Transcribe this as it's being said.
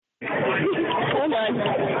Hold on.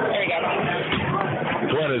 There you go.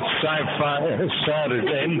 When it's Sci-Fi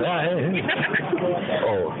Saturday night.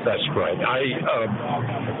 Oh, that's right.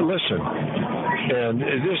 Listen, and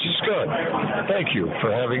this is good. Thank you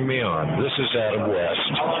for having me on. This is Adam West,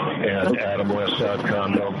 and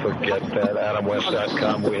AdamWest.com. Don't forget that,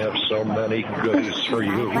 AdamWest.com. We have so many goodies for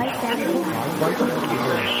you.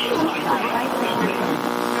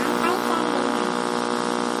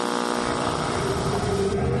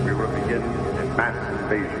 We will begin a mass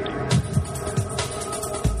invasion.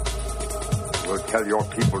 We'll tell your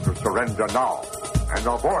people to surrender now and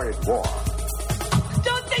avoid war.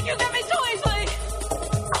 Don't think you get me so easily!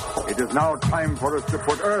 It is now time for us to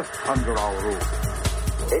put Earth under our rule.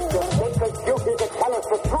 It's your sacred duty to tell us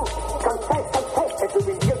the truth. Confess that you've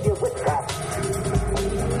been guilty of witchcraft.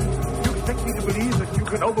 You expect me to believe that you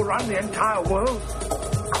can overrun the entire world?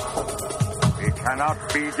 We cannot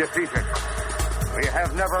be defeated. We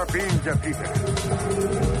have never been defeated.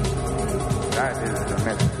 That is the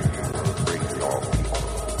message.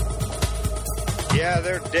 Yeah,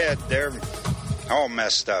 they're dead. They're all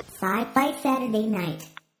messed up. Sci-Fi Saturday Night.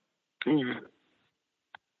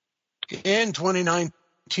 In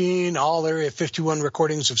 2019, all Area 51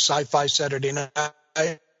 recordings of Sci-Fi Saturday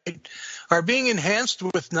Night are being enhanced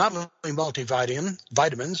with not only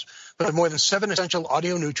multivitamins, but more than 7 essential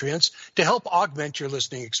audio nutrients to help augment your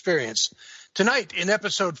listening experience. Tonight, in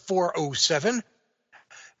episode 407,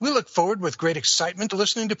 we look forward with great excitement to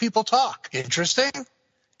listening to people talk. Interesting?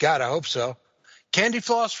 God, I hope so. Candy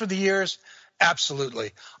floss for the ears?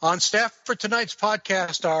 Absolutely. On staff for tonight's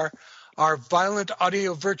podcast are our violent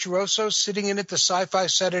audio virtuosos sitting in at the Sci-Fi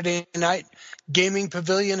Saturday Night Gaming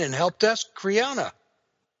Pavilion and Help Desk, Kriana.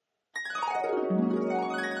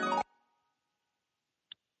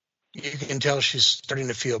 You can tell she's starting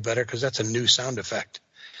to feel better because that's a new sound effect.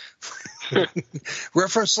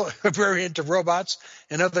 Reference librarian to robots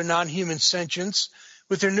and other non-human sentients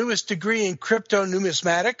with their newest degree in crypto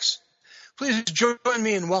numismatics. Please join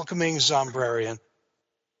me in welcoming Zombrarian.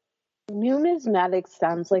 Numismatics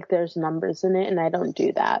sounds like there's numbers in it, and I don't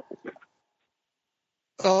do that.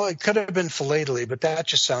 Oh, it could have been philately, but that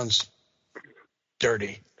just sounds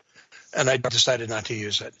dirty, and I decided not to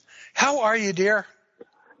use it. How are you, dear?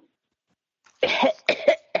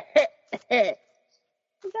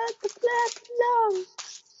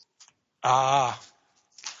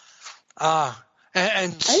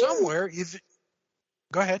 And somewhere you've...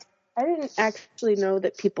 Go ahead. I didn't actually know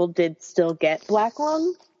that people did still get black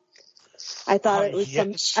lung. I thought it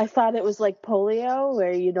was I thought it was like polio,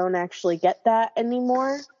 where you don't actually get that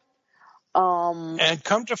anymore. And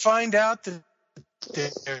come to find out that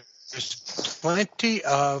there's plenty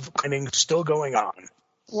of cleaning still going on.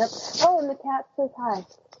 Yep. Oh, and the cat says hi.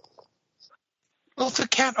 Well, the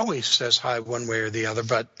cat always says hi one way or the other,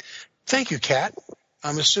 but thank you, cat.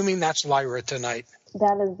 I'm assuming that's Lyra tonight.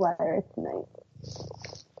 That is Lyra tonight.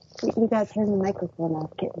 We got to turn the microphone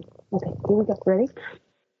off, kitten. Okay, here we go. Ready?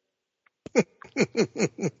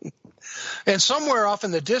 And somewhere off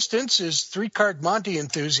in the distance is three-card Monty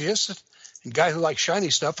enthusiast, a guy who likes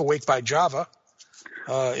shiny stuff, awake by Java.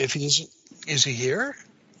 Is he here?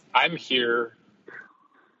 I'm here.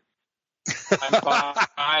 I'm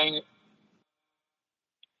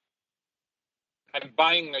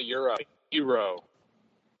buying a euro.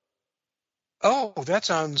 Oh, that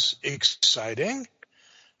sounds exciting.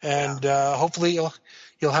 And hopefully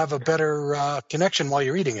you'll have a better connection while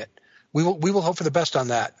you're eating it. We will hope for the best on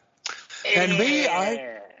that. And me,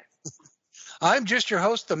 I'm just your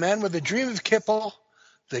host, the man with the dream of Kipple.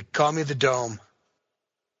 They call me the Dome.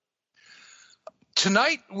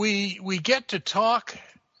 Tonight we get to talk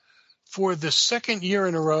for the second year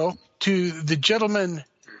in a row to the gentleman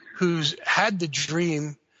who's had the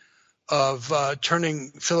dream of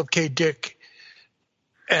turning Philip K. Dick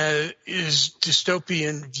his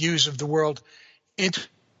dystopian views of the world into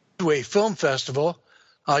a film festival.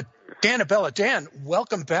 Dan Abella. Dan,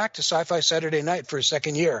 welcome back to Sci-Fi Saturday Night for a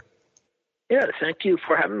second year. Yeah, thank you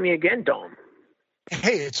for having me again, Dome.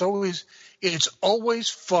 Hey, it's always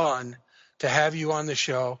fun to have you on the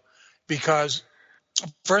show because,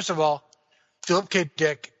 first of all, Philip K.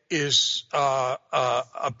 Dick is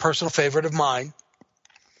a personal favorite of mine.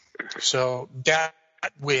 So that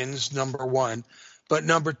wins, number one. But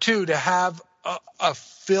number two, to have a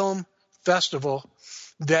film festival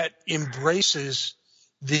that embraces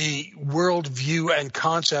the worldview and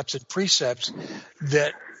concepts and precepts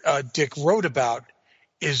that Dick wrote about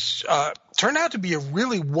is turned out to be a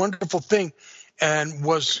really wonderful thing, and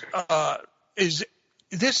is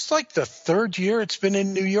this like the third year it's been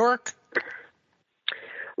in New York?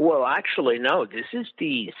 Well, actually, no. This is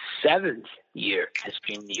the 7th year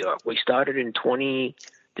History in New York. We started in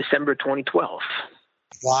December 2012.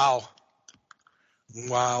 Wow.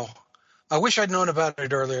 I wish I'd known about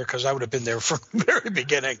it earlier because I would have been there from the very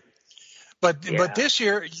beginning. But this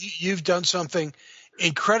year you've done something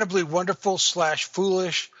incredibly wonderful /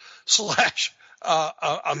 foolish /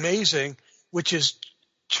 amazing, which has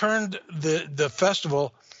turned the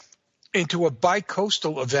festival into a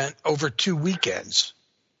bi-coastal event over 2 weekends.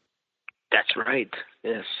 That's right.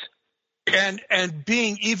 Yes. And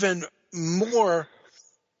being even more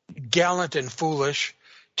gallant and foolish,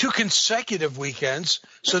 2 consecutive weekends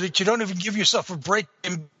so that you don't even give yourself a break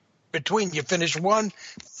in between. You finish one,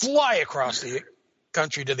 fly across the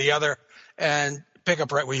country to the other, and pick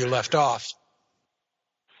up right where you left off.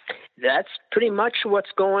 That's pretty much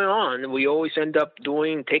what's going on. We always end up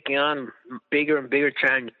taking on bigger and bigger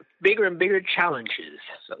challenges.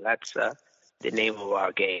 So that's the name of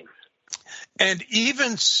our game. And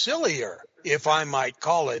even sillier, if I might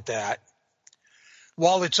call it that,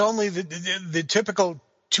 while it's only the typical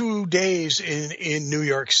 2 days in New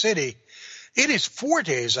York City, it is 4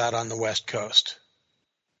 days out on the West Coast.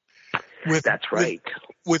 That's right.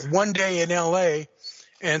 With 1 day in L.A.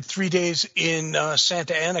 and 3 days in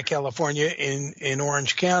Santa Ana, California, in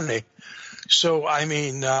Orange County. So, I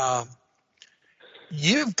mean,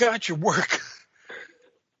 you've got your work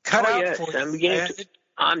cut out for you.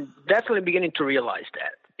 I'm definitely beginning to realize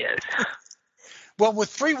that, yes. Well, with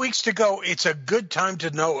 3 weeks to go, it's a good time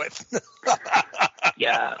to know it.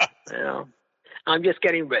 Yeah, I'm just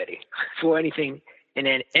getting ready for anything and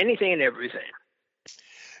everything.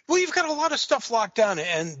 Well, you've got a lot of stuff locked down,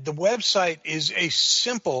 and the website is a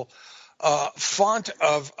simple font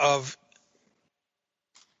of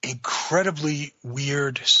incredibly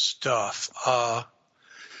weird stuff. I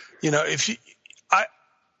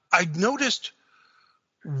noticed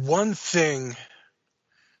one thing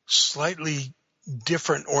slightly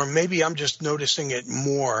different, or maybe I'm just noticing it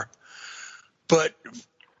more, but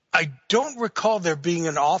I don't recall there being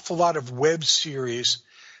an awful lot of web series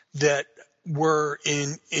that were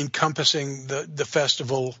encompassing the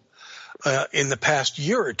festival in the past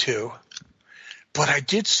year or two, but I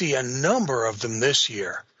did see a number of them this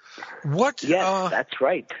year. Yes, that's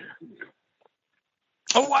right.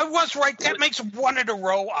 Oh, I was right. That makes 1 in a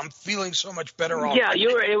row. I'm feeling so much better already. Yeah,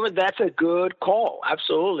 that's a good call.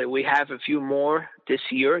 Absolutely. We have a few more this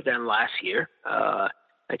year than last year. I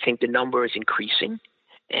think the number is increasing.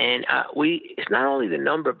 And it's not only the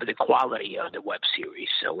number, but the quality of the web series,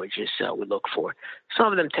 which is we look for.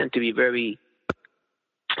 Some of them tend to be very,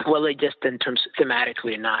 they just in terms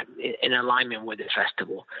thematically not in alignment with the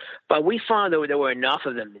festival. But we found that there were enough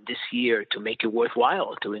of them this year to make it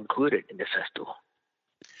worthwhile to include it in the festival.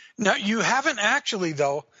 Now, you haven't actually,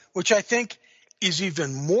 though, which I think is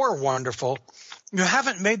even more wonderful, you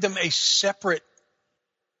haven't made them a separate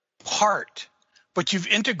part, but you've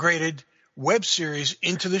integrated web series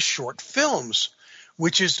into the short films,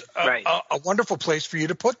 which is a wonderful place for you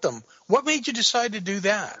to put them. What made you decide to do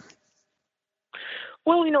that?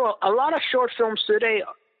 Well, a lot of short films today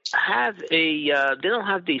have they don't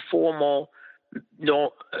have the formal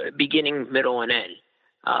beginning, middle, and end.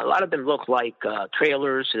 A lot of them look like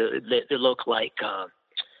trailers. They look like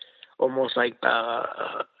almost like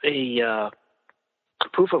a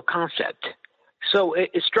proof of concept. So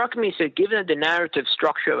it struck me that given that the narrative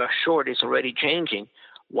structure of a short is already changing,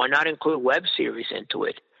 why not include web series into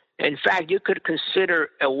it? In fact, you could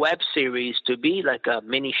consider a web series to be like a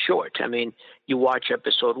mini short. I mean, you watch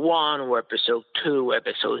episode 1 or episode 2,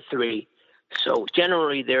 episode 3. So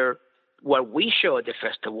generally, what we show at the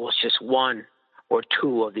festival is just 1 or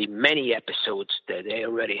 2 of the many episodes that they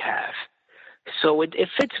already have. So it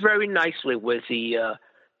fits very nicely with the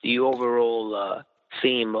overall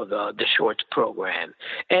theme of the shorts program.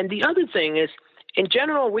 And the other thing is, in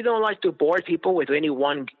general, we don't like to bore people with any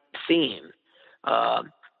one theme,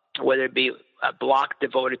 whether it be a block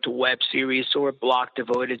devoted to web series or a block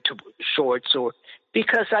devoted to shorts,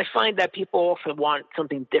 because I find that people often want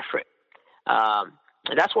something different.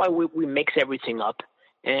 That's why we mix everything up.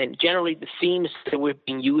 And generally, the themes that we've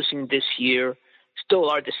been using this year still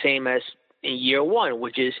are the same as in year 1,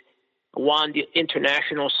 which is the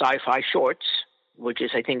international sci-fi shorts, which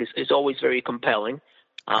is, I think, is always very compelling.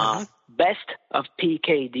 Best of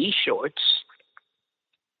PKD shorts.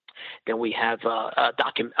 Then we have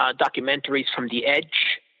documentaries from The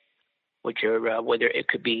Edge, which are whether it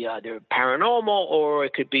could be either paranormal or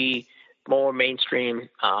it could be more mainstream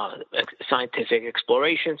scientific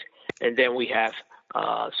explorations. And then we have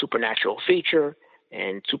supernatural feature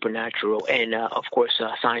and supernatural and, of course,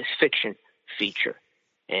 science fiction feature.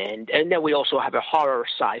 And then we also have a horror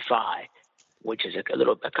sci-fi, which is a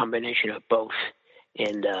combination of both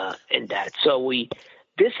in that. So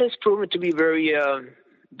this has proven to be very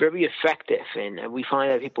very effective, and we find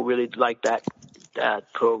that people really like that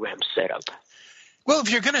program setup. Well, if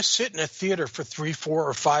you're going to sit in a theater for 3, 4,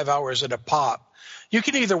 or 5 hours at a pop, you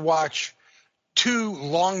can either watch 2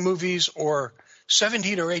 long movies or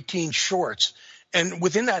 17 or 18 shorts. And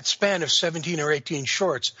within that span of 17 or 18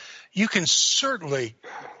 shorts, you can certainly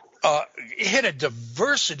hit a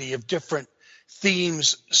diversity of different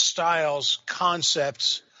themes, styles,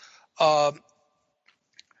 concepts. So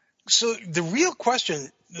the real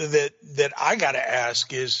question that I got to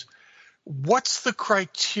ask is, what's the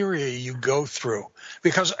criteria you go through?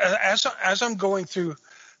 Because as I'm going through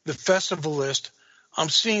the festival list, I'm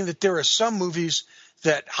seeing that there are some movies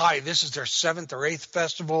that, this is their 7th or 8th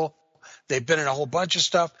festival. They've been in a whole bunch of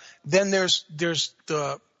stuff. Then there's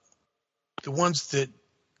the ones that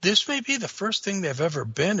this may be the first thing they've ever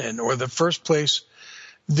been in, or the first place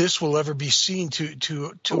this will ever be seen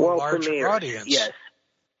to a larger audience. Yes.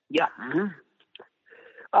 Yeah. Mm-hmm.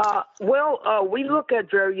 We look at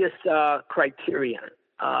various criteria.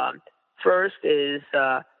 First is,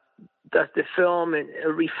 does the film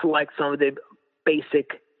reflect some of the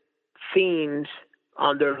basic themes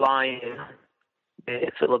underlying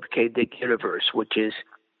the Philip K. Dick universe, which is,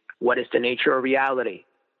 what is the nature of reality?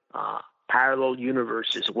 Parallel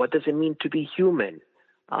universes. What does it mean to be human?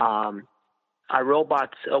 Are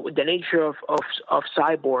robots? The nature of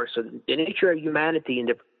cyborgs. So the nature of humanity in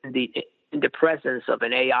the presence of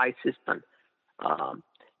an AI system.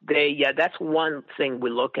 That's one thing we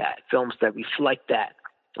look at, films that reflect that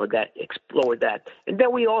or that explore that. And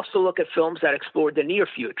then we also look at films that explore the near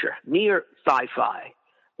future, near sci-fi,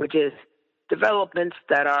 which is developments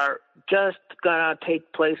that are just going to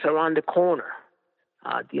take place around the corner,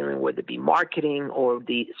 dealing with it be marketing or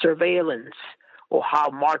the surveillance, or how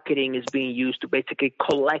marketing is being used to basically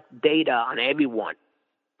collect data on everyone.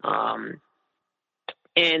 And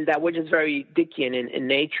that, which is very Dickian in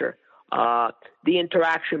nature, the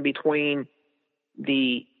interaction between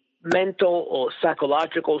the mental or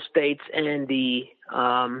psychological states and the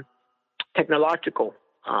technological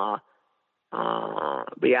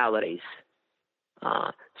realities.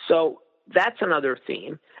 So that's another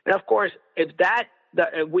theme. And of course, if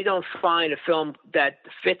we don't find a film that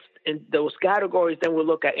fits in those categories, then we'll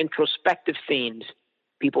look at introspective themes,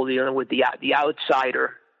 people dealing with the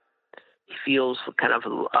outsider. He feels kind of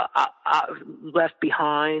left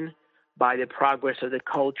behind by the progress of the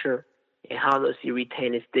culture, and how does he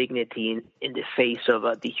retain his dignity in the face of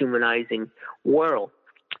a dehumanizing world?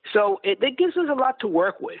 So it gives us a lot to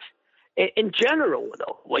work with. In general,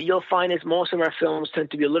 though, what you'll find is most of our films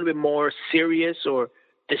tend to be a little bit more serious or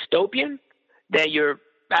dystopian than your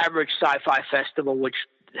average sci-fi festival, which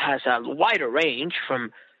has a wider range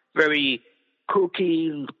from very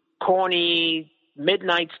kooky, corny,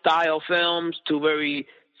 midnight-style films to very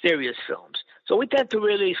serious films. So we tend to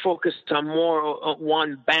really focus on more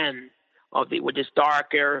one band which is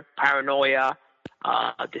darker, paranoia,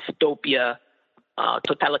 dystopia,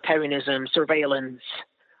 totalitarianism, surveillance,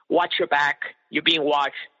 watch your back, you're being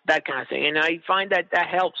watched, that kind of thing. And I find that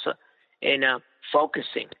helps in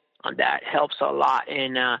focusing on that, helps a lot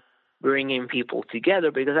in bringing people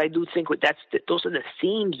together, because I do think those are the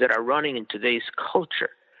themes that are running in today's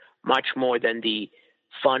culture, much more than the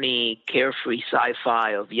funny, carefree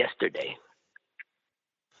sci-fi of yesterday.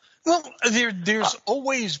 Well, there's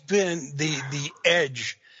always been the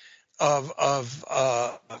edge of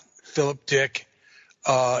Philip Dick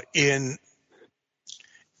in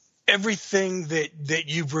everything that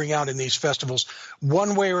you bring out in these festivals.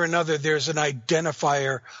 One way or another, there's an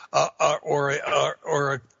identifier or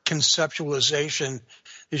a conceptualization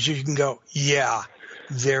that you can go, yeah,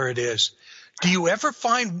 there it is. Do you ever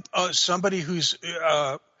find somebody who's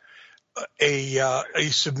a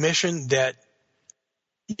submission that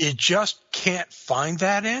you just can't find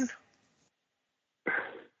that in?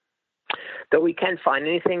 That we can't find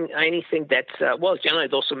anything that's generally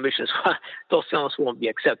those submissions, those films won't be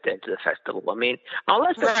accepted into the festival. I mean,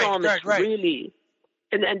 unless the film is really,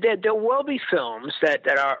 and there will be films that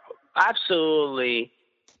are absolutely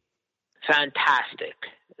fantastic.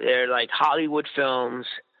 They're like Hollywood films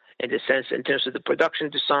in terms of the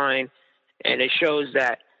production design, and it shows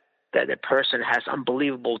that the person has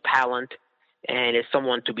unbelievable talent and is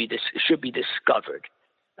someone should be discovered.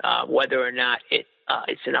 Whether or not it's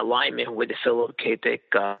in alignment with the Philip K. Dick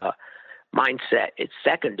mindset, it's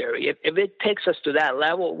secondary. If it takes us to that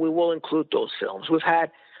level, we will include those films. We've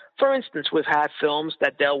had films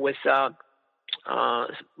that dealt with.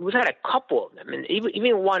 We've had a couple of them, and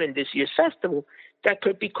even one in this year's festival that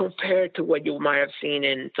could be compared to what you might have seen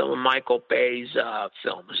in some of Michael Bay's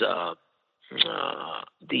films.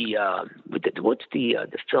 What's the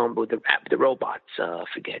film with the robots?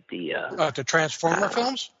 Forget the Transformer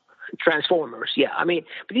films. Transformers, yeah. I mean,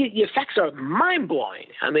 but the effects are mind blowing.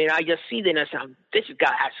 I mean, I just see them and I say, this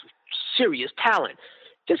guy has serious talent.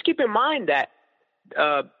 Just keep in mind that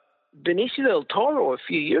Benicio del Toro a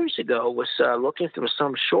few years ago was looking through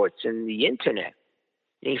some shorts in the internet.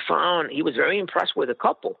 And he was very impressed with a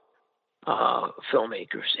couple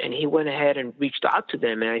filmmakers, and he went ahead and reached out to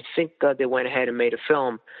them. And I think they went ahead and made a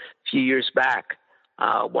film a few years back,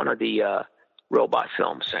 one of the robot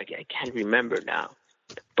films. I can't remember now.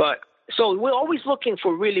 But so we're always looking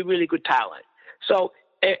for really, really good talent. So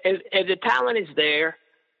if the talent is there,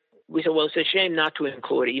 we say, well, it's a shame not to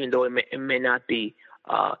include it, even though it may not be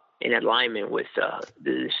in alignment with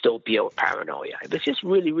the dystopia or paranoia. If it's just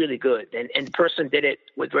really, really good, and the person did it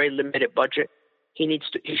with very limited budget, he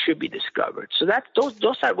should be discovered. So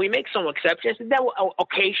those are, we make some exceptions. And then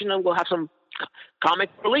occasionally we'll have some comic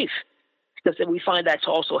relief, because we find that's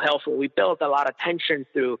also helpful. We build a lot of tension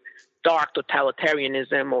through dark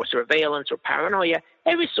totalitarianism or surveillance or paranoia.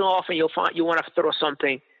 Every so often you'll find you want to throw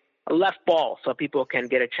something, a left ball, so people can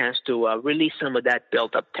get a chance to release some of that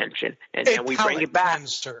built-up tension, and we bring it back.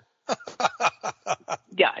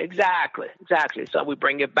 Yeah, exactly. So we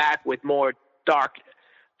bring it back with more dark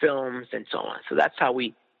films and so on. So that's how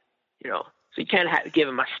we, so you can't give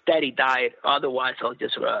them a steady diet, otherwise they'll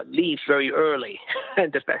just leave very early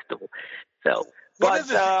at the festival. So,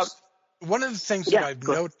 one of the things that I've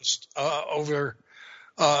noticed over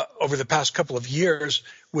the past couple of years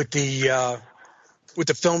with the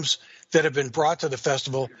films that have been brought to the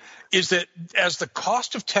festival is that as the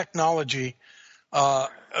cost of technology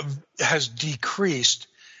has decreased,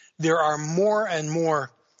 there are more and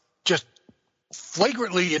more just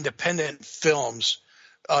flagrantly independent films,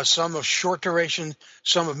 some of short duration,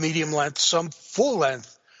 some of medium length, some full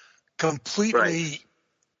length, completely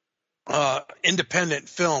independent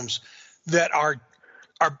films that are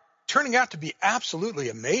turning out to be absolutely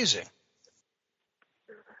amazing.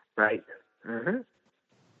 Right. Mm-hmm.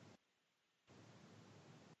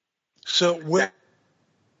 So with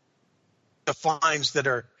the finds that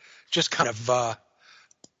are just kind of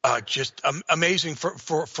just amazing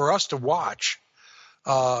for us to watch,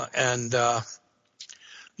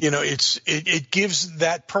 it gives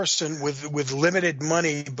that person with limited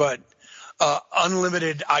money but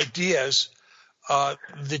unlimited ideas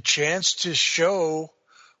the chance to show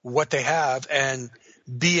what they have and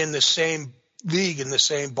be in the same league, in the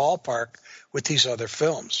same ballpark with these other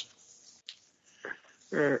films.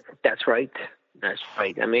 That's right.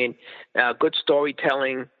 I mean, good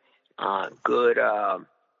storytelling, good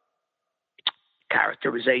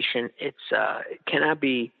characterization. It cannot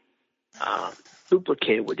be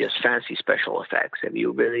duplicated with just fancy special effects.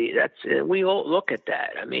 We all look at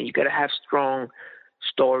that. I mean, you got to have strong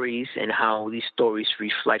stories and how these stories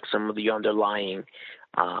reflect some of the underlying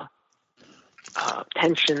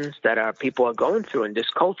tensions that people are going through in this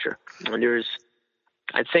culture. And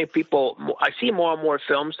I see more and more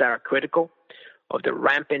films that are critical of the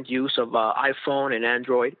rampant use of iPhone and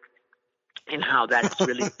Android and how that's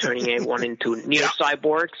really turning everyone into near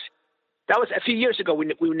cyborgs. That was a few years ago.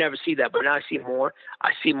 We would never see that, but now I see more.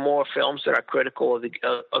 I see more films that are critical of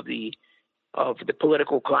the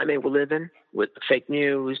political climate we live in, with fake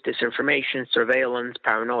news, disinformation, surveillance,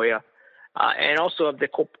 paranoia, and also of the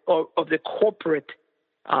corporate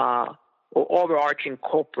or overarching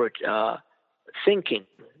corporate thinking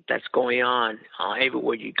that's going on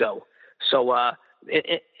everywhere you go. So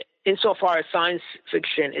insofar as science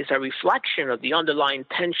fiction is a reflection of the underlying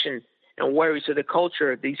tension and worries of the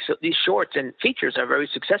culture, these shorts and features are very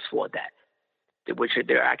successful at that, which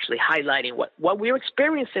they're actually highlighting what we're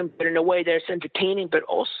experiencing, but in a way that's entertaining, but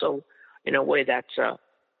also in a way that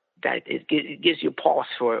it gives you pause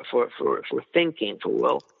for thinking,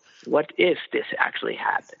 well, what if this actually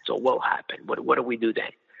happens or will happen? What do we do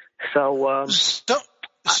then? So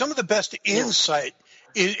some of the best insight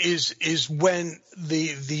is when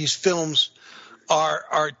these films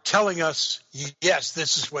are telling us, yes,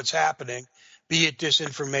 this is what's happening, be it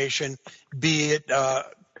disinformation, be it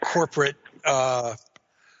corporate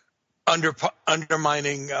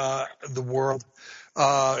undermining the world,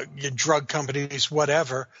 drug companies,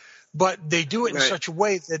 whatever. But they do it in such a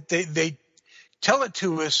way that they tell it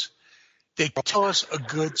to us. They tell us a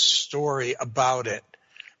good story about it.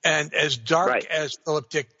 And as dark as Philip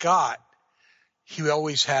Dick got, he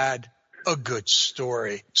always had a good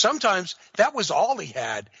story. Sometimes that was all he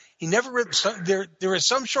had. He never there are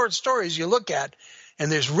some short stories you look at,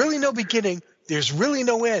 and there's really no beginning, there's really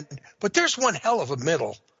no end, but there's one hell of a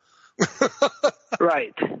middle.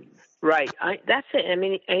 Right. That's it. I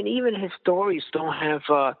mean, and even his stories don't have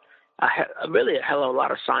really a hell of a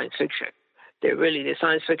lot of science fiction. The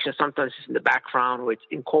science fiction sometimes is in the background, which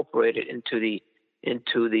incorporated into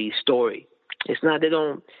the story. It's not. They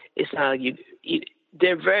don't. It's not.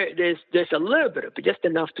 They're very. There's a little bit of it, just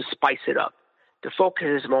enough to spice it up. The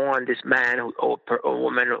focus is more on this man or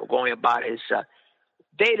woman going about his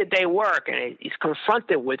day-to-day work, and he's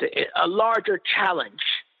confronted with a larger challenge.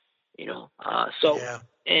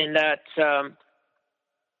 And that's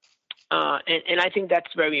and I think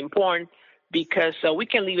that's very important, because we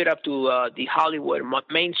can leave it up to the Hollywood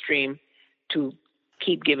mainstream to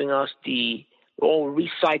keep giving us the old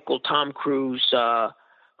recycled Tom Cruise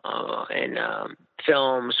and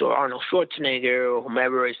films, or Arnold Schwarzenegger, or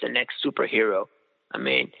whomever is the next superhero. I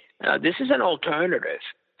mean, this is an alternative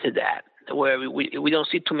to that, where we don't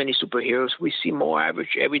see too many superheroes. We see more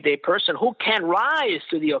average, everyday person who can rise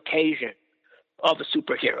to the occasion of a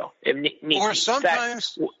superhero.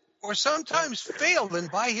 Or sometimes fail,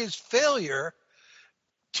 and by his failure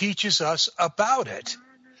teaches us about it.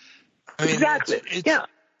 I mean, exactly.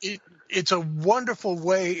 It's a wonderful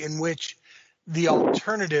way in which the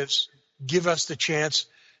alternatives give us the chance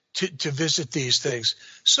to visit these things.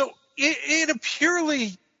 So in a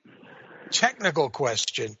purely technical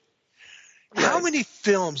question, how many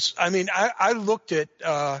films? I mean, I looked at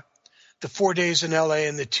the 4 days in LA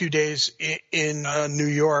and the 2 days in New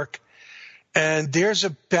York, and there's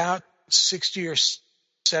about 60 or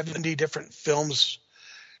 70 different films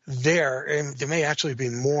there, and there may actually be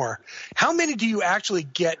more. How many do you actually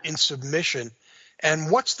get in submission,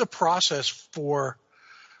 and what's the process for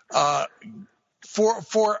a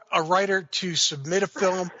writer to submit a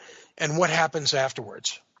film, and what happens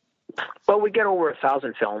afterwards? Well, we get over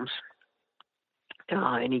 1,000 films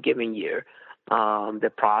any given year.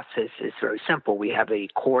 The process is very simple. We have a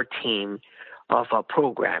core team of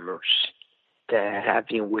programmers that have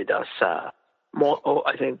been with us. I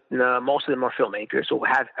think most of them are filmmakers, or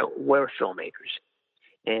were filmmakers,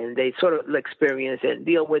 and they sort of experience and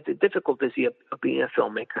deal with the difficulties of being a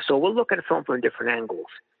filmmaker. So we'll look at a film from different angles.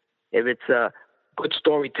 If it's good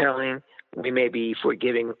storytelling, we may be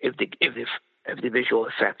forgiving if the visual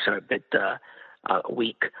effects are a bit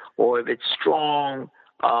weak, or if it's strong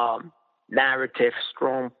narrative,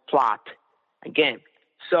 strong plot. Again,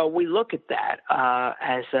 so we look at that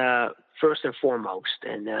as first and foremost,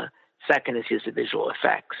 and second is just the visual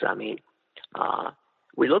effects. I mean,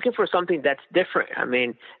 we're looking for something that's different. I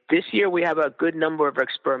mean, this year we have a good number of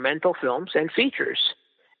experimental films and features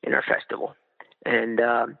in our festival, and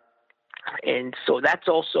so that's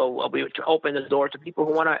also we open the door to people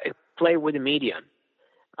who want to play with the medium.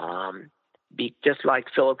 Just like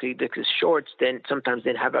Philip K. Dick's shorts, then sometimes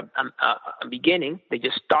didn't have a beginning; they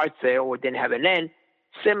just start there, or didn't have an end.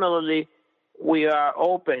 Similarly, we are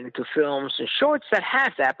open to films and shorts that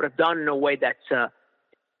have that, but have done in a way that's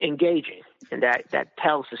engaging and that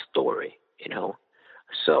tells a story.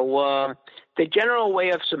 So the general way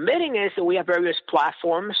of submitting is that we have various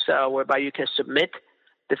platforms whereby you can submit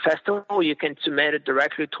the festival. You can submit it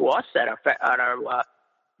directly to us at our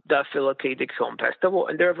the Philip K. Dick Film Festival,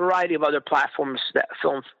 and there are a variety of other platforms that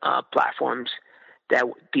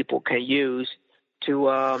people can use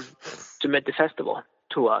to submit the festival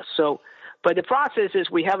to us. So, but the process is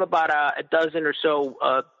we have about a dozen or so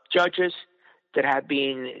judges that have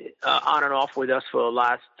been on and off with us for the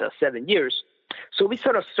last 7 years. So we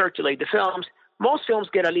sort of circulate the films. Most films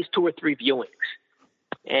get at least 2 or 3 viewings,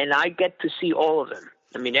 and I get to see all of them.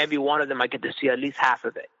 I mean, every one of them I get to see at least half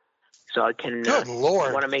of it. So I can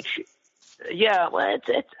want to make sure. Yeah, well,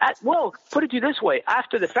 well, put it to you this way: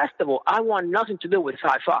 after the festival, I want nothing to do with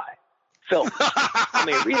sci-fi films. I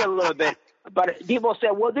mean, read a little bit, but people say,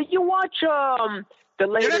 "Well, did you watch the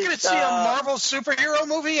latest?" You're not going to see a Marvel superhero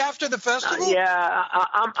movie after the festival? Yeah,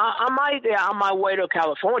 I might on my way to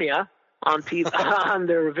California on on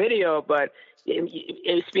their video, but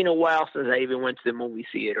it's been a while since I even went to the movie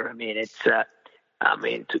theater. I mean, it's.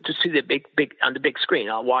 To see the big on the big screen,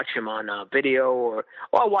 I'll watch him on video, or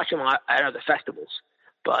I'll watch him at other festivals.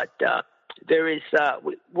 But there is,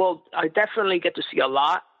 I definitely get to see a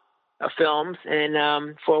lot of films,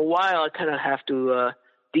 and for a while I kind of have to,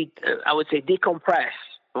 I would say, decompress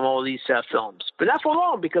from all these films. But not for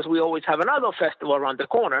long, because we always have another festival around the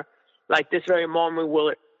corner. Like this very moment,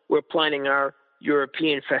 we're planning our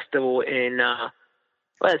European festival in,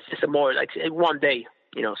 it's just more like 1 day.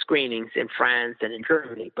 Screenings in France and in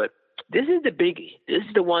Germany. But this is the biggie. This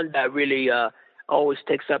is the one that really always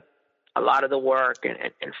takes up a lot of the work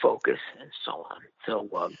and focus and so on. So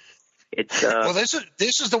It's well, this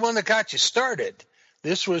is the one that got you started.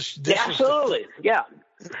 Absolutely. Yeah.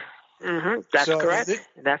 Mm-hmm. That's correct.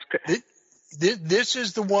 That's correct. This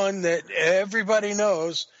is the one that everybody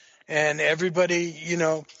knows, and everybody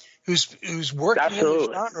who's working Absolutely.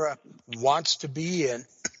 in the genre wants to be in.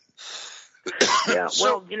 Yeah.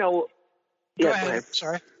 So, well, go ahead.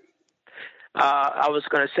 Sorry. I was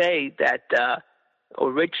going to say that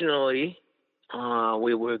originally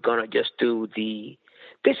we were going to just do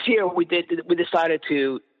this year we decided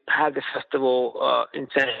to have the festival in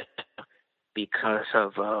Santa Ana because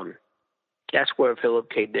of that's where Philip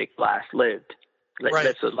K. Dick last lived. Right.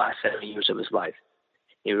 That's the last 7 years of his life.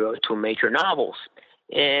 He wrote 2 major novels.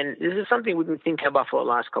 And this is something we've been thinking about for the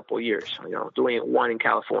last couple of years, doing one in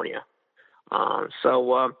California.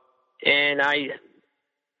 And I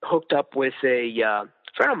hooked up with a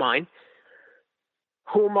friend of mine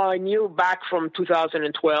whom I knew back from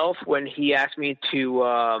 2012 when he asked me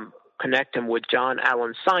to connect him with John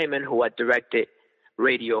Allen Simon, who had directed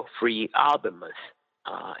Radio Free Albemuth.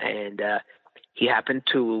 And he happened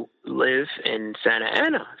to live in Santa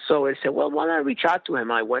Ana. So I said, well, why not reach out to him?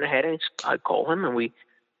 I went ahead and I called him, and we,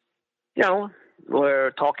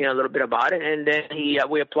 were talking a little bit about it. And then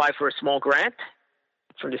we applied for a small grant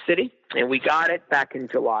from the city, and we got it back in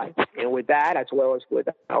July. And with that, as well as with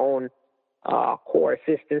our own core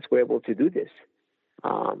assistants, we're able to do this,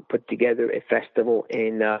 put together a festival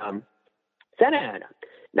in Santa Ana.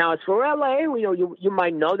 Now, as for LA, you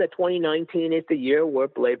might know that 2019 is the year where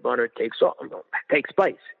Blade Runner takes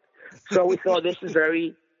place. So we thought this is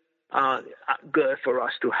very good for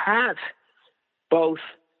us to have both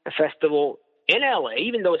a festival in LA,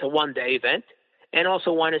 even though it's a one-day event, and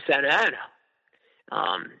also one in Santa Ana.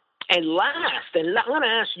 And last, I want to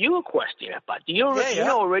ask you a question about. Do you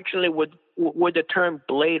know originally where the term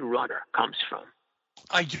Blade Runner comes from?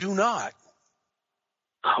 I do not.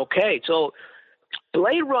 Okay, so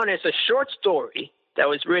Blade Runner is a short story that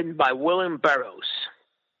was written by William Burroughs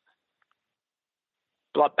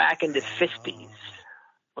back in the 50s.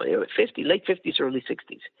 Well, late 50s, early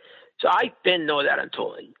 60s. So I didn't know that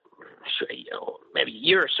until maybe a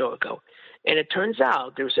year or so ago. And it turns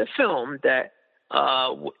out there's a film that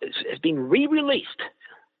is being re-released.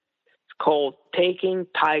 It's called Taking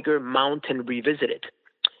Tiger Mountain Revisited.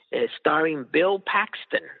 It's starring Bill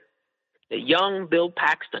Paxton. The young Bill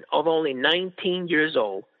Paxton, of only 19 years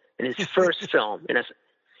old, in his first film.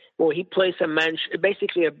 He plays a man,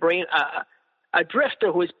 basically a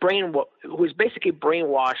drifter who is basically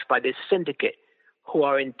brainwashed by this syndicate, who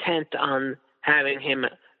are intent on having him,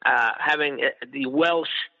 the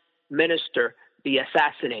Welsh minister be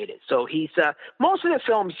assassinated. So he's most of the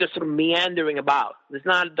film is just sort of meandering about.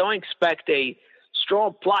 Don't expect a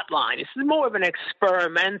strong plot line. This is more of an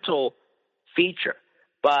experimental feature.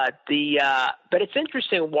 But it's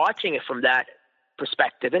interesting watching it from that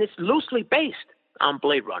perspective, and it's loosely based on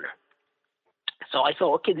Blade Runner. So I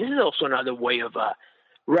thought, okay, this is also another way of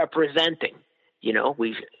representing. We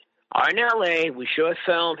are in LA. We show a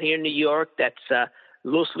film here in New York that's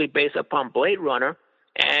loosely based upon Blade Runner,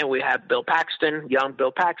 and we have Bill Paxton, young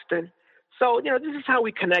Bill Paxton. So this is how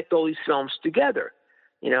we connect all these films together.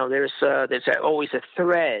 There's always a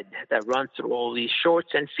thread that runs through all these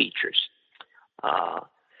shorts and features.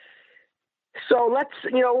 So let's,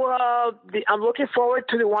 I'm looking forward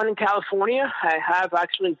to the one in California. I have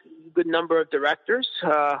actually a good number of directors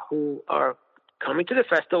who are coming to the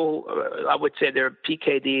festival. I would say they're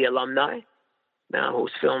PKD alumni,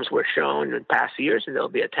 whose films were shown in past years, and they'll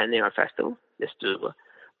be attending our festival just to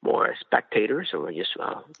more spectators or just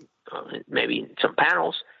maybe some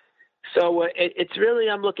panels. So it's really,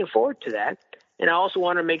 I'm looking forward to that. And I also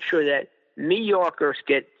want to make sure that New Yorkers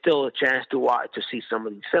get still a chance to see some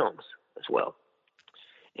of these films as well.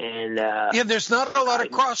 And there's not a lot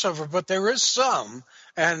of crossover, but there is some,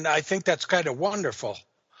 and I think that's kind of wonderful.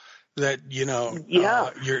 That you've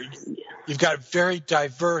got very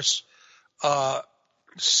diverse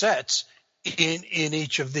sets in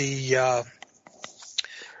each of the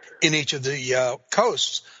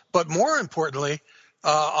coasts. But more importantly,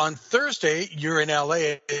 on Thursday you're in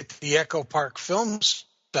LA at the Echo Park Film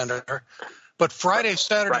Center, but Friday,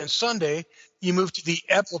 Saturday, and Sunday you move to the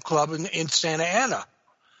Apple Club in Santa Ana.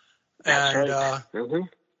 And I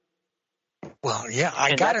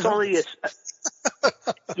got it.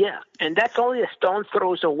 And that's only a stone's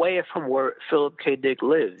throws away from where Philip K. Dick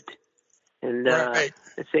lived. And I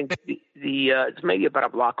think it's maybe about a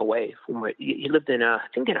block away from where he lived in a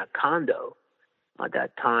condo at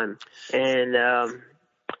that time. And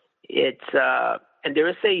and there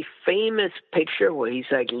is a famous picture where he's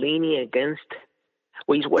like leaning against,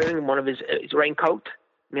 where he's wearing one of his raincoat,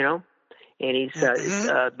 and he's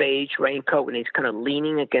beige raincoat, and he's kind of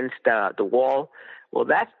leaning against the wall. Well,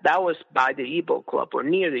 that was by the E-Boat Club or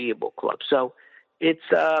near the E-Boat Club. So it's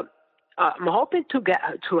I'm hoping to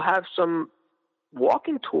have some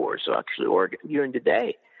walking tours actually, or during the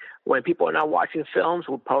day when people are not watching films.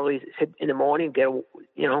 We'll probably sit in the morning,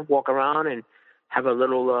 walk around and have a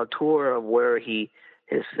little tour of where he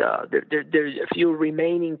is. There's a few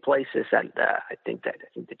remaining places that I think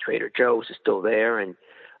the Trader Joe's is still there, and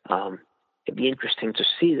it'd be interesting to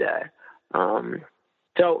see that.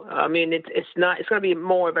 So I mean, it's going to be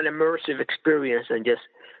more of an immersive experience than just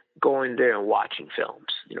going there and watching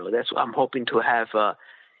films. That's what I'm hoping to have a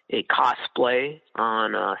cosplay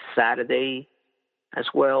on Saturday as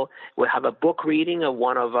well. We'll have a book reading of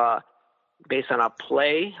based on a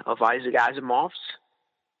play of Isaac Asimov's.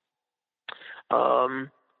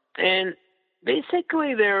 And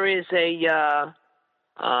basically there is a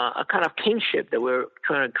kind of kinship that we're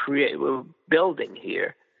trying to create, we're building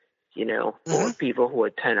here, for people who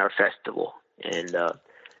attend our festival. And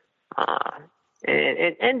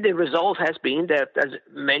the result has been that as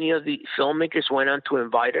many of the filmmakers went on to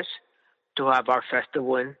invite us to have our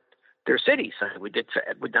festival in their cities. We've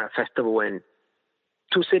done a festival in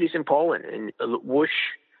 2 cities in Poland, in Łódź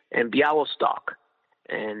and Białystok.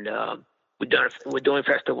 And we're doing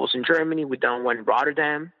festivals in Germany. We've done one in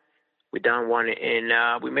Rotterdam. We've done one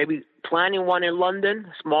we may be planning one in London,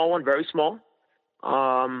 a small one, very small,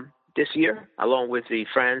 this year, along with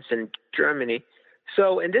France and Germany.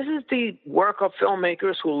 So, and this is the work of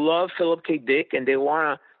filmmakers who love Philip K. Dick, and they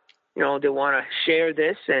want to share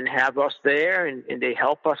this and have us there, and they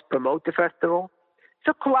help us promote the festival.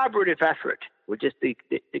 It's a collaborative effort, which is the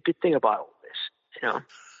good thing about all this,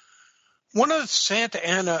 One of the Santa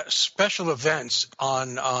Ana special events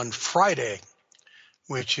on Friday,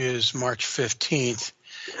 which is March 15th,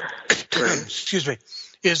 excuse me,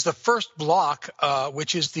 is the first block,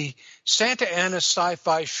 which is the Santa Ana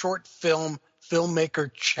Sci-Fi Short Film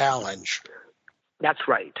Filmmaker Challenge. That's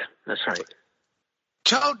right.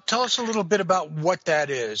 Tell us a little bit about what that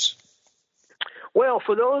is. Well,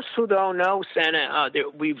 for those who don't know, Santa,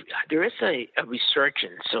 there is a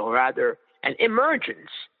resurgence, or rather an emergence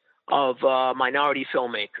of minority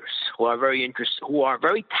filmmakers who are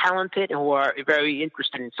very talented, and who are very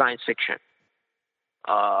interested in science fiction.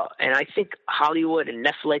 And I think Hollywood and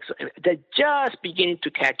Netflix, they're just beginning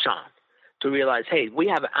to catch on, to realize, hey, we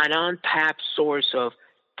have an untapped source of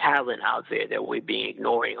talent out there that we've been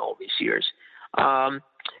ignoring all these years. Santa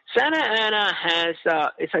Ana has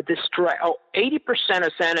it's a distress. 80%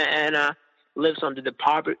 of Santa Ana lives at the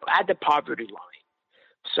poverty line.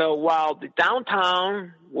 So while the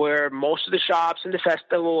downtown, where most of the shops and the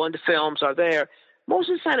festival and the films are there, most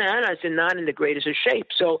of Santa Ana is not in the greatest of shape.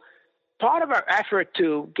 So part of our effort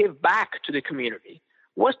to give back to the community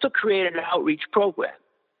was to create an outreach program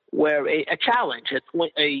where a challenge,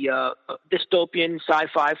 a dystopian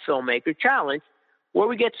sci-fi filmmaker challenge, where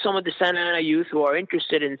we get some of the Santa Ana youth who are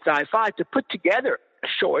interested in sci-fi to put together a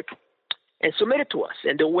short and submit it to us.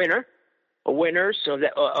 And the winners of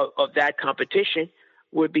that competition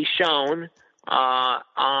would be shown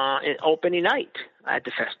in opening night at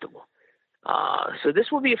the festival. So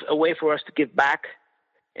this will be a way for us to give back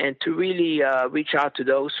and to really reach out to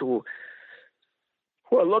those who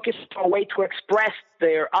are looking for a way to express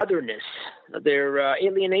their otherness, their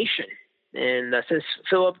alienation. And since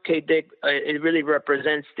Philip K. Dick, it really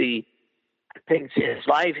represents I think in his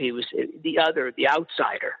life, he was the other, the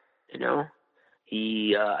outsider,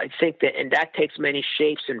 I think that takes many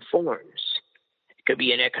shapes and forms. It could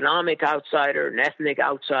be an economic outsider, an ethnic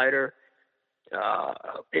outsider.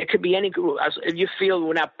 It could be any group. If you feel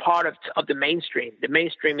we're not part of the mainstream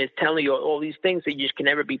is telling you all these things that you just can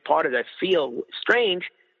never be part of that feel strange.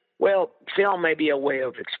 Well, film may be a way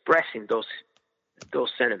of expressing those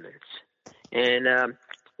sentiments. And,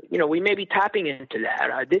 we may be tapping into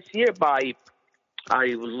that. This year I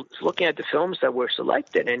was looking at the films that were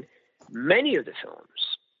selected, and many of the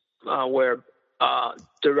films were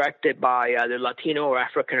directed by either Latino or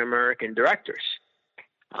African-American directors.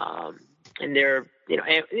 And they're,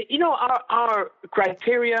 our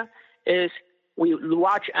criteria is we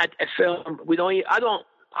watch at a film. I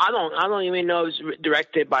don't even know if it's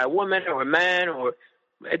directed by a woman or a man, or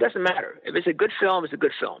it doesn't matter. If it's a good film, it's a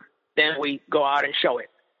good film. Then we go out and show it.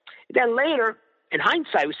 Then later, in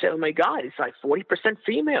hindsight, we say, oh my God, it's like 40%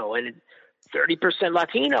 female and 30%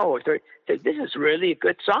 Latino, or 30. This is really a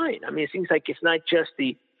good sign. I mean, it seems like it's not just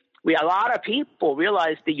a lot of people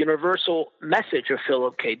realize the universal message of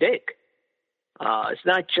Philip K. Dick. It's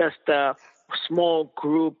not just a small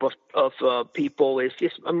group of people. It's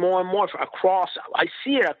just more and more across. I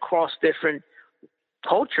see it across different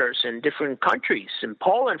cultures in different countries. In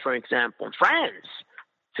Poland, for example, in France,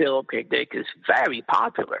 Philip K. Dick is very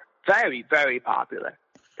popular, very, very popular.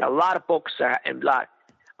 Got a lot of books and a lot.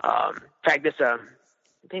 In fact, I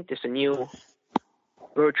think there's a new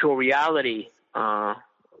virtual reality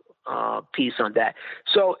piece on that.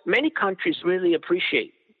 So many countries really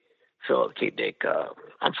appreciate Philip K. Dick.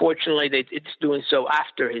 Unfortunately, it's doing so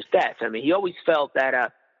after his death. I mean, he always felt that,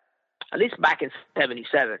 at least back in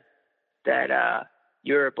 '77, that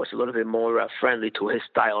Europe was a little bit more friendly to his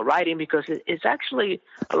style of writing, because it's actually,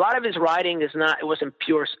 a lot of his writing it wasn't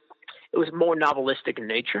pure, it was more novelistic in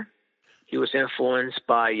nature. He was influenced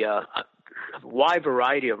by a wide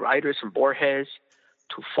variety of writers, from Borges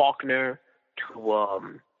to Faulkner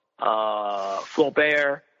to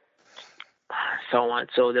Flaubert, so on.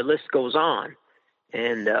 So the list goes on.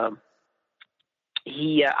 And I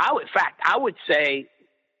would say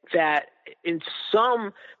that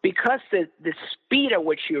because the speed at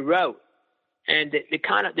which he wrote and the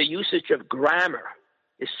kind of the usage of grammar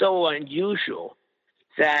is so unusual,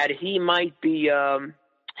 that he might be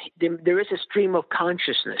there is a stream of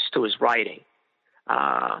consciousness to his writing.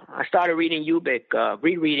 I started reading Ubik,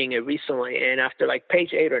 rereading it recently, and after like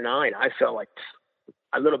page 8 or 9, I felt like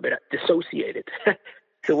a little bit dissociated.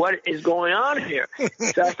 So what is going on here?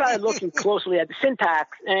 So I started looking closely at the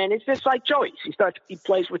syntax, and it's just like Joyce. He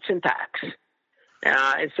plays with syntax.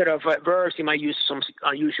 Instead of verbs, he might use some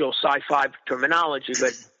unusual sci-fi terminology,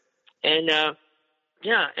 and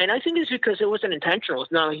I think it's because it wasn't intentional.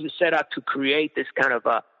 It's not like he was set up to create this kind of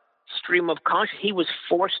a stream of consciousness. He was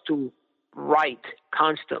forced to write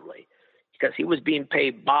constantly because he was being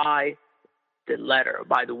paid by the letter,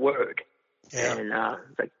 by the word, and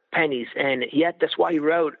like pennies. And yet that's why he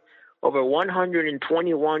wrote over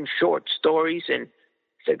 121 short stories, and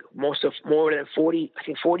it's like more than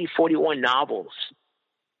 41 novels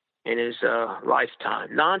in his lifetime,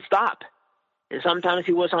 nonstop. And sometimes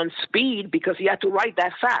he was on speed because he had to write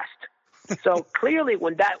that fast. So clearly,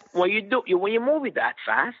 when you move it that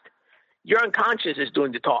fast, your unconscious is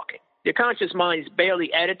doing the talking. Your conscious mind is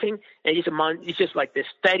barely editing, and it's just like this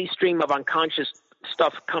steady stream of unconscious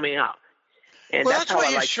stuff coming out. And well, that's how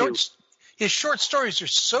why I his short stories are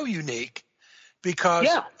so unique, because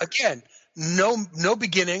again, no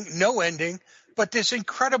beginning, no ending, but this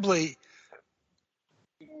incredibly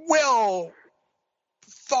well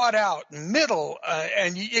thought out middle,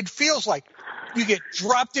 and it feels like you get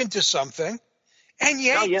dropped into something, and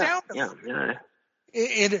you ain't down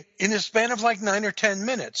in a span of like 9 or 10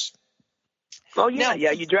 minutes. Oh yeah,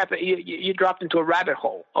 you dropped into a rabbit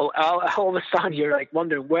hole. All of a sudden, you're like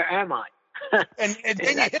wondering, where am I? and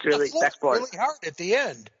then you hit the floor really hard at the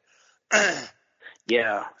end.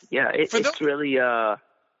 It's really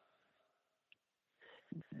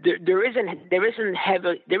there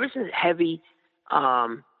isn't heavy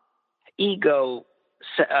ego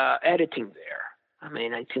editing there. I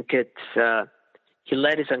mean, I think it's he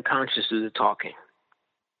let his unconscious do the talking.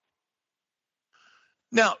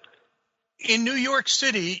 Now, in New York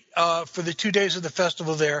City, for the 2 days of the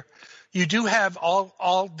festival there, you do have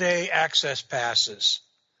all day access passes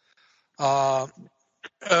for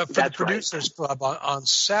the Producers Club on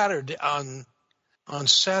Saturday. On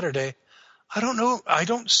Saturday, I don't know. I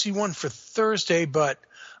don't see one for Thursday, but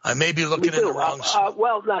I may be looking in the wrong spot.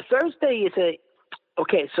 Well, now Thursday is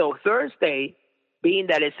so Thursday, being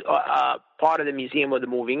that it's part of the Museum of the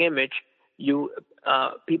Moving Image,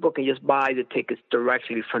 people can just buy the tickets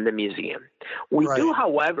directly from the museum. We do,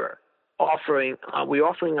 however, we're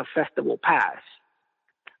offering a festival pass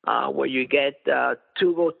where you get to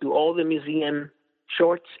go to all the museum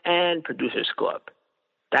shorts and Producers Club.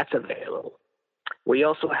 That's available. We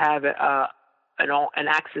also have an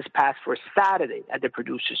access pass for Saturday at the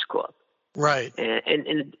Producers Club. Right.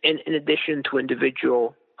 And in addition to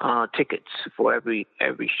individual tickets for every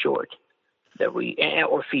short that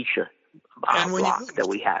or feature block that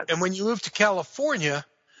we have. And when you move to California,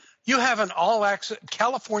 you have an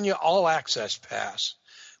California all access pass,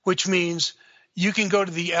 which means you can go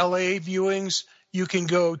to the LA viewings, you can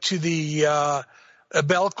go to the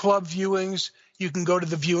Bell Club viewings, you can go to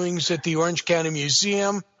the viewings at the Orange County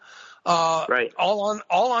Museum, all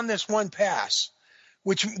on this one pass,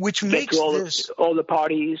 which makes all the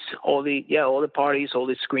parties, all the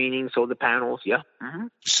screenings, all the panels, Mm-hmm.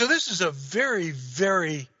 So this is a very,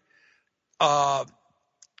 very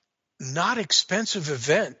not expensive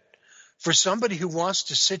event for somebody who wants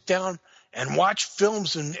to sit down and watch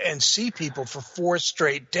films and see people for 4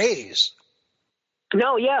 straight days.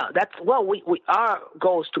 No, our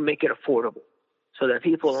goal is to make it affordable so that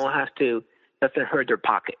people doesn't hurt their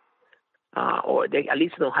pocket, or they at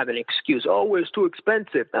least don't have an excuse. Oh, it's too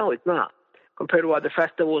expensive. No, it's not. compared to other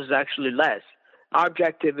festivals, is actually less. Our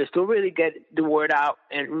objective is to really get the word out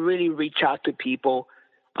and really reach out to people,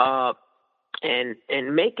 and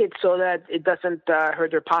make it so that it doesn't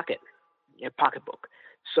hurt their pocketbook.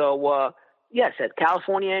 So yes, at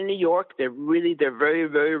California and New York, they're very,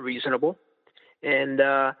 very reasonable, and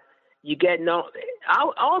you get no. I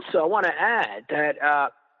want to add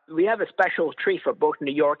that we have a special treat for both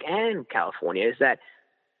New York and California. Is that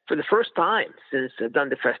for the first time since I've done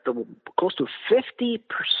the festival, close to 50%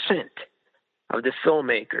 of the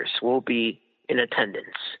filmmakers will be in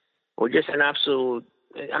attendance. Or just an absolute.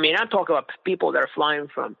 I mean, I'm talking about people that are flying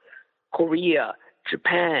from Korea,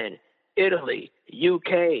 Japan, Italy,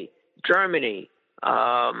 UK, Germany,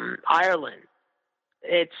 Ireland.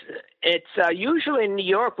 It's usually in New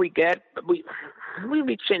York we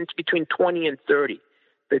reach in between 20 and 30,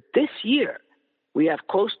 but this year we have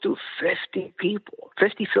close to 50 people,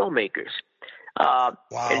 50 filmmakers. Wow!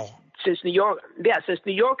 And since New York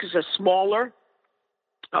is a smaller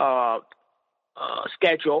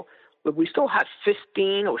schedule, but we still have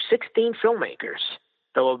 15 or 16 filmmakers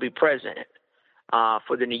that will be present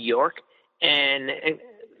for the New York, and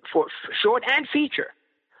for short and feature,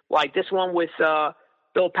 like this one with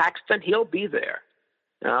Bill Paxton. He'll be there.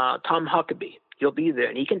 Tom Huckabee, he'll be there,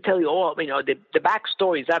 and he can tell you all. The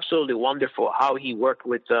backstory is absolutely wonderful. How he worked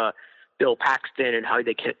with Bill Paxton and how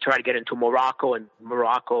they try to get into Morocco, and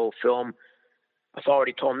Morocco Film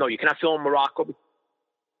Authority told him, no, you cannot film Morocco.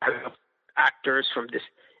 Actors from this.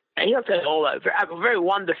 And he'll tell you all that. A very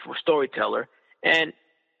wonderful storyteller. And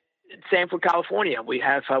same for California. We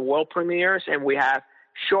have world premieres, and we have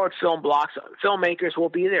short film blocks. Filmmakers will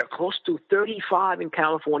be there, close to 35 in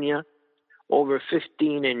California, over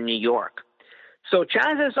 15 in New York. So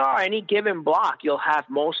chances are, any given block, you'll have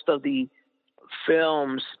most of the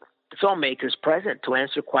filmmakers present to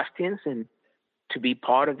answer questions and to be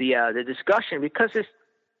part of the discussion, because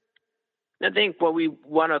I think what we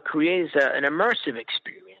want to create is an immersive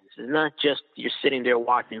experience. It's not just you're sitting there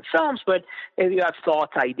watching films, but if you have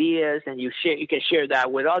thoughts, ideas, and you can share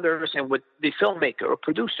that with others and with the filmmaker or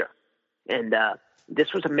producer. And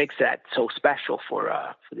this was what makes that so special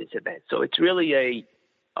for this event. So it's really an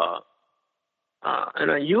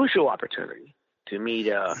unusual opportunity to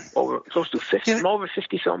meet over 50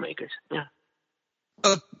 filmmakers. Yeah.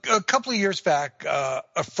 A couple of years back,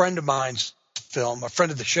 a friend of mine's film, a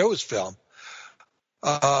friend of the show's film,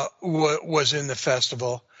 was in the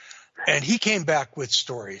festival, and he came back with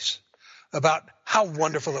stories about how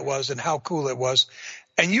wonderful it was and how cool it was.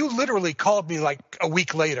 And you literally called me like a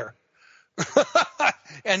week later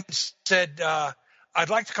and said, I'd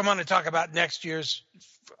like to come on and talk about next year's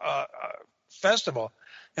festival.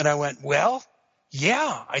 And I went, well,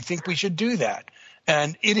 yeah, I think we should do that.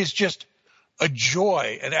 And it is just a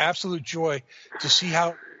joy, an absolute joy, to see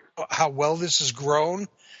how well this has grown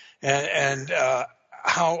and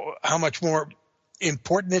how much more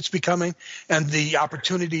important it's becoming, and the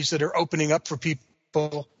opportunities that are opening up for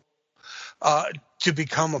people to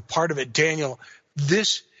become a part of it. Daniel,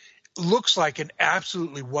 this looks like an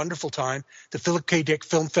absolutely wonderful time. The Philip K. Dick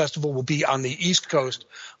Film Festival will be on the East Coast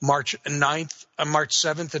March 7th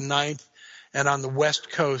and 9th, and on the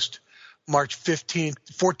West Coast March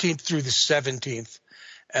 14th through the 17th.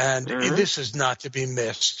 And this is not to be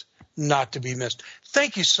missed. Not to be missed.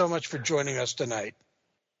 Thank you so much for joining us tonight.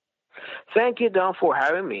 Thank you, Don, for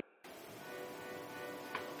having me.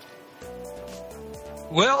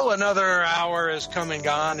 Well, another hour is coming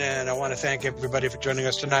on, and I want to thank everybody for joining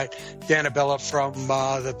us tonight. Dan Abella from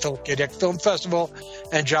the Philip K. Dick Film Festival,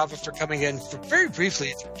 and Java for coming in for very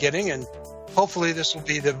briefly at the beginning, and hopefully this will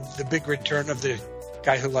be the big return of the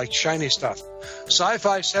guy who likes shiny stuff.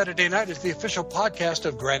 Sci-Fi Saturday Night is the official podcast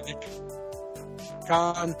of Granite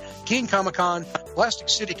Con, Keen Comic Con, Plastic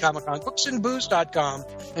City Comic Con, booksandbooze.com,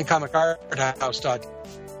 and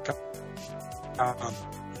comicarthouse.com.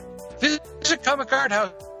 Visit Comic Art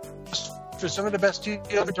House for some of the best deals.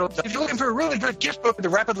 If you're looking for a really good gift book for the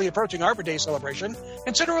rapidly approaching Arbor Day celebration,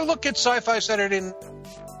 consider a look at Sci-Fi Saturday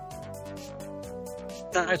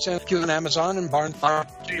Night on Amazon and Barnes.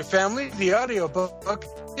 To your family, the audiobook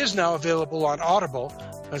is now available on Audible,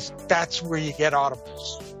 because that's where you get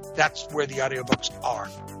audibles. That's where the audiobooks are.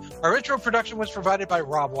 Our intro production was provided by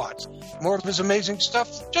Rob Watts. More of his amazing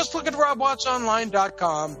stuff, just look at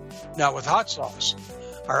robwattsonline.com, now with hot sauce.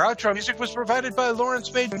 Our outro music was provided by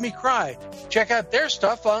Lawrence Made Me Cry. Check out their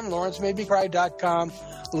stuff on lawrencemademecry.com.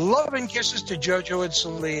 Love and kisses to JoJo and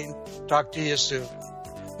Celine. Talk to you soon.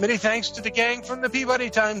 Many thanks to the gang from the Peabody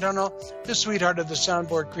Time Tunnel, the sweetheart of the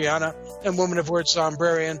soundboard, Kriana, and woman of words,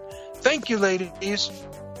 Sombrarian. Thank you, ladies.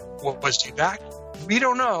 Was he back? We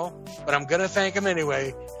don't know, but I'm going to thank him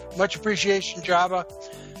anyway. Much appreciation, Java.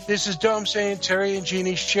 This is Dome saying Terry and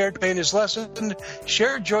Jeannie, shared pain is lessened,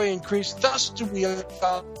 shared joy increased, thus do we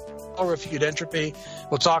all refute entropy.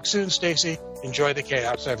 We'll talk soon, Stacy. Enjoy the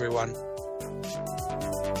chaos, everyone.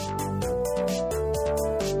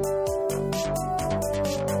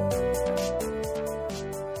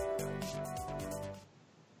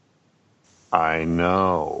 I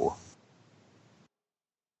know.